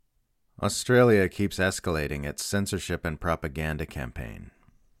Australia keeps escalating its censorship and propaganda campaign.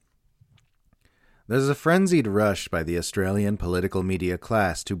 There's a frenzied rush by the Australian political media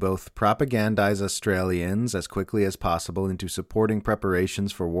class to both propagandise Australians as quickly as possible into supporting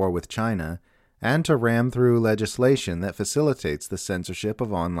preparations for war with China and to ram through legislation that facilitates the censorship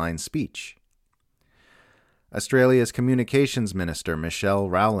of online speech. Australia's Communications Minister Michelle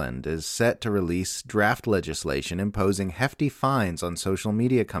Rowland is set to release draft legislation imposing hefty fines on social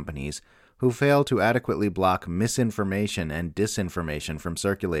media companies who fail to adequately block misinformation and disinformation from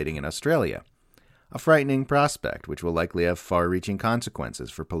circulating in Australia, a frightening prospect which will likely have far-reaching consequences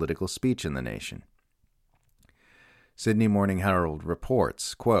for political speech in the nation. Sydney Morning Herald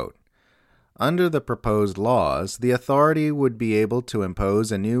reports, quote, "Under the proposed laws, the authority would be able to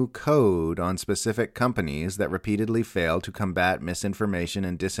impose a new code on specific companies that repeatedly fail to combat misinformation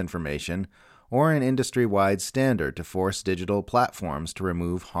and disinformation, or an industry-wide standard to force digital platforms to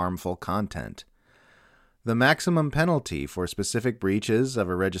remove harmful content. The maximum penalty for specific breaches of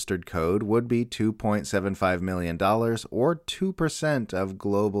a registered code would be $2.75 million or 2% of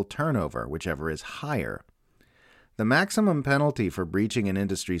global turnover, whichever is higher. The maximum penalty for breaching an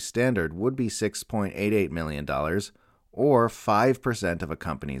industry standard would be $6.88 million, or 5% of a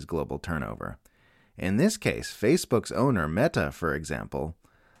company's global turnover. In this case, Facebook's owner, Meta, for example,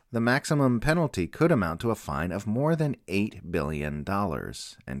 the maximum penalty could amount to a fine of more than $8 billion."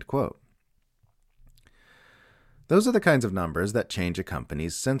 End quote. Those are the kinds of numbers that change a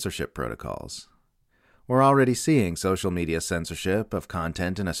company's censorship protocols. We're already seeing social media censorship of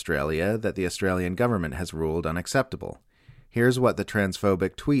content in Australia that the Australian government has ruled unacceptable. Here's what the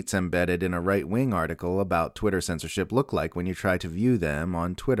transphobic tweets embedded in a right-wing article about Twitter censorship look like when you try to view them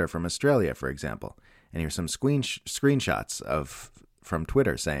on Twitter from Australia, for example. And here's some screenshots from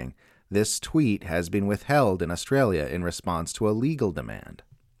Twitter saying, "This tweet has been withheld in Australia in response to a legal demand."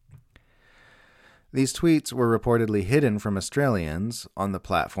 These tweets were reportedly hidden from Australians on the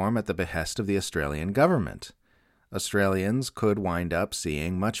platform at the behest of the Australian government. Australians could wind up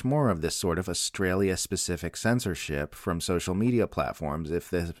seeing much more of this sort of Australia-specific censorship from social media platforms if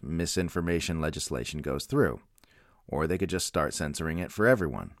the misinformation legislation goes through, or they could just start censoring it for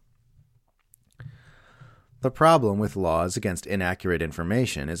everyone. The problem with laws against inaccurate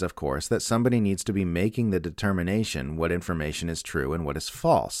information is, of course, that somebody needs to be making the determination what information is true and what is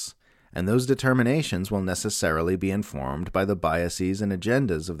false. And those determinations will necessarily be informed by the biases and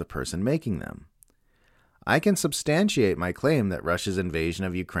agendas of the person making them. I can substantiate my claim that Russia's invasion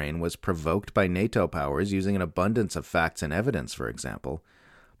of Ukraine was provoked by NATO powers using an abundance of facts and evidence, for example,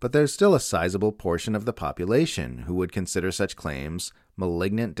 but there's still a sizable portion of the population who would consider such claims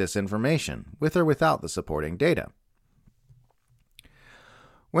malignant disinformation, with or without the supporting data.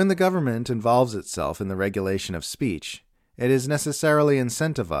 When the government involves itself in the regulation of speech, it is necessarily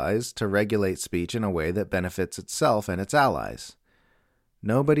incentivized to regulate speech in a way that benefits itself and its allies.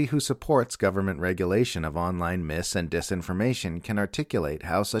 Nobody who supports government regulation of online mis- and disinformation can articulate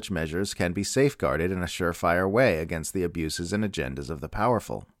how such measures can be safeguarded in a surefire way against the abuses and agendas of the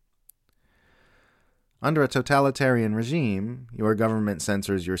powerful. Under a totalitarian regime, your government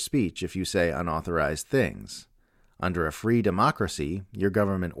censors your speech if you say unauthorized things. Under a free democracy, your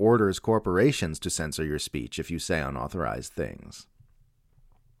government orders corporations to censor your speech if you say unauthorized things.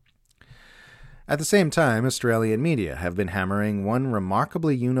 At the same time, Australian media have been hammering one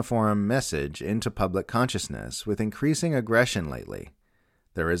remarkably uniform message into public consciousness with increasing aggression lately.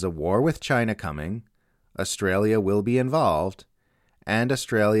 There is a war with China coming, Australia will be involved, and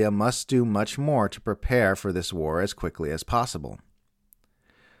Australia must do much more to prepare for this war as quickly as possible.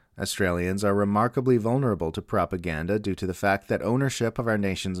 Australians are remarkably vulnerable to propaganda due to the fact that ownership of our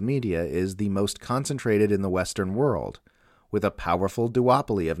nation's media is the most concentrated in the Western world, with a powerful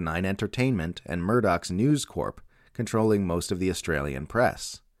duopoly of Nine Entertainment and Murdoch's News Corp controlling most of the Australian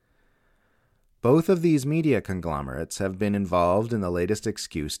press. Both of these media conglomerates have been involved in the latest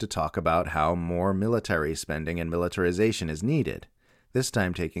excuse to talk about how more military spending and militarization is needed, this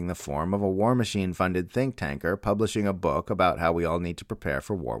time taking the form of a War Machine-funded think tanker publishing a book about how we all need to prepare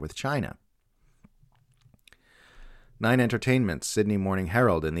for war with China. Nine Entertainment's Sydney Morning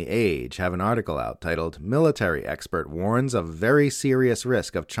Herald and The Age have an article out titled "Military Expert Warns of Very Serious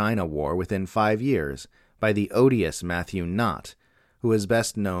Risk of China War Within 5 Years" by the odious Matthew Knott, who is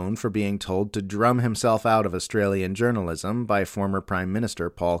best known for being told to drum himself out of Australian journalism by former Prime Minister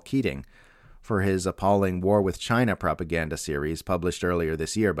Paul Keating, for his appalling War with China propaganda series published earlier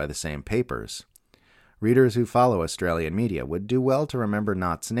this year by the same papers. Readers who follow Australian media would do well to remember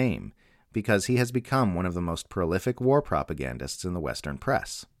Knott's name, because he has become one of the most prolific war propagandists in the Western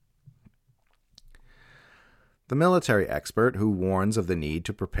press. The military expert who warns of the need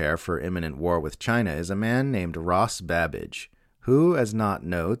to prepare for imminent war with China is a man named Ross Babbage, who, as Knott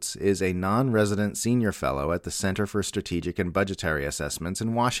notes, is a non-resident senior fellow at the Center for Strategic and Budgetary Assessments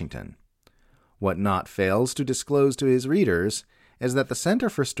in Washington. What Knott fails to disclose to his readers is that the Center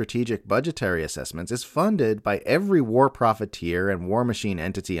for Strategic Budgetary Assessments is funded by every war profiteer and war machine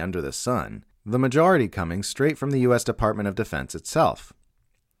entity under the sun, the majority coming straight from the U.S. Department of Defense itself.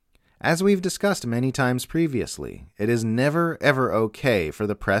 As we've discussed many times previously, it is never ever okay for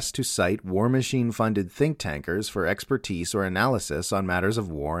the press to cite war machine-funded think tankers for expertise or analysis on matters of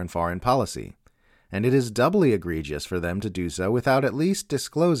war and foreign policy, and it is doubly egregious for them to do so without at least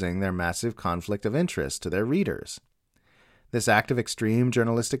disclosing their massive conflict of interest to their readers. This act of extreme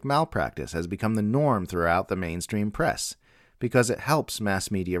journalistic malpractice has become the norm throughout the mainstream press, because it helps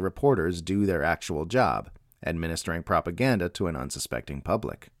mass media reporters do their actual job, administering propaganda to an unsuspecting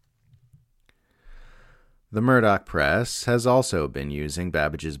public. The Murdoch press has also been using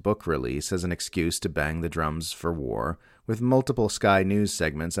Babbage's book release as an excuse to bang the drums for war, with multiple Sky News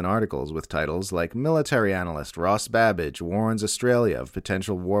segments and articles with titles like Military Analyst Ross Babbage warns Australia of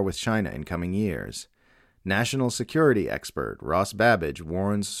potential war with China in coming years. National Security Expert Ross Babbage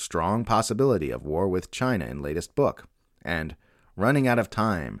warns strong possibility of war with China in latest book. And Running Out of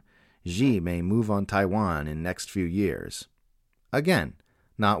Time, Xi may move on Taiwan in next few years. Again,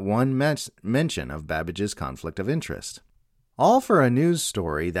 not one mention of Babbage's conflict of interest. All for a news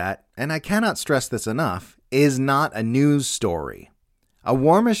story that, and I cannot stress this enough, is not a news story. A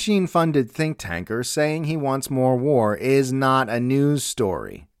war machine-funded think tanker saying he wants more war is not a news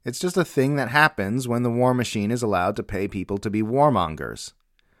story. It's just a thing that happens when the war machine is allowed to pay people to be warmongers.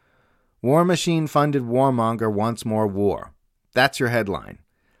 War machine-funded warmonger wants more war. That's your headline.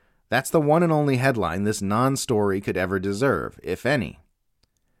 That's the one and only headline this non-story could ever deserve, if any.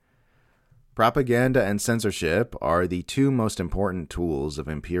 Propaganda and censorship are the two most important tools of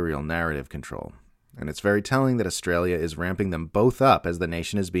imperial narrative control, and it's very telling that Australia is ramping them both up as the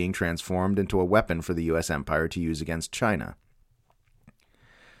nation is being transformed into a weapon for the U.S. empire to use against China.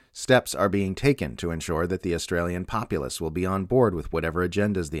 Steps are being taken to ensure that the Australian populace will be on board with whatever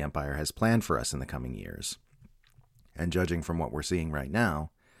agendas the empire has planned for us in the coming years. And judging from what we're seeing right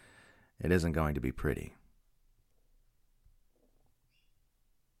now, it isn't going to be pretty.